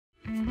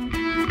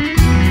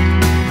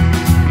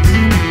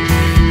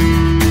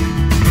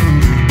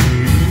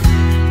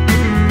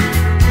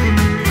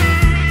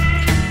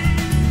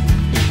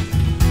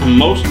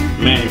most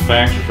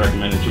manufacturers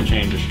recommend that you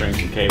change the strings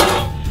and cables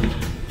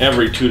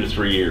every 2 to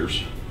 3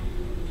 years.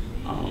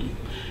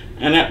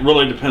 And that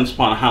really depends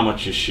upon how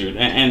much you shoot.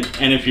 And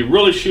if you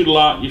really shoot a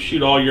lot, you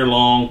shoot all year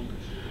long,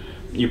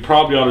 you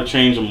probably ought to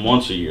change them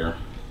once a year.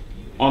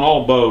 On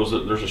all bows,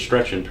 there's a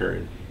stretching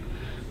period.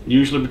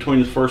 Usually between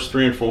the first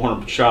 300 and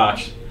 400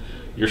 shots,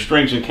 your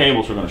strings and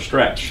cables are going to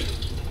stretch.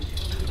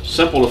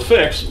 Simple to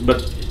fix,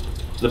 but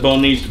the bow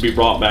needs to be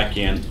brought back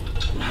in.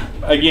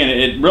 Again,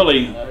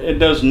 it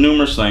does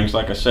numerous things.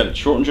 Like I said, it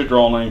shortens your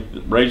draw length,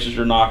 it raises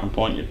your knocking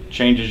point, it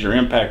changes your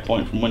impact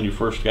point from when you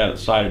first got it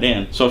sighted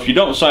in. So if you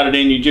don't sight it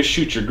in, you just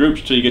shoot your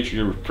groups till you get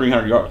your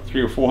 300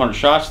 or 400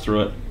 shots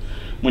through it.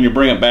 When you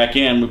bring it back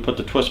in, we put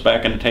the twist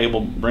back in the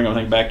table, bring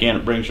everything back in,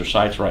 it brings your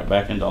sights right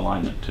back into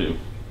alignment too.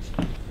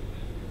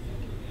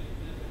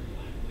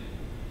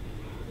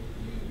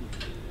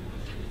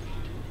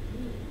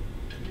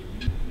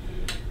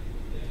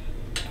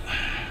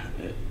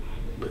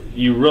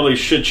 You really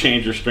should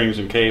change your strings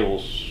and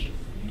cables,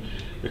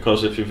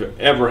 because if you've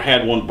ever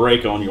had one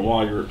break on you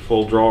while you're at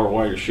full draw or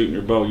while you're shooting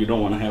your bow, you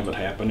don't want to have it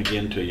happen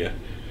again to you.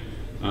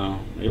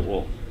 It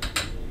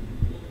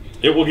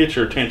will get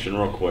your attention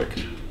real quick.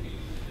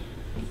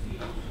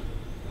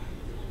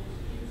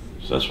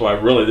 So that's why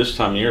really this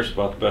time of year is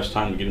about the best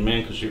time to get them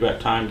in, because you've got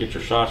time to get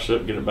your shots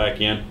up, get it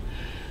back in,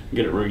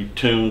 get it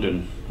retuned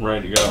and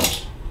ready to go.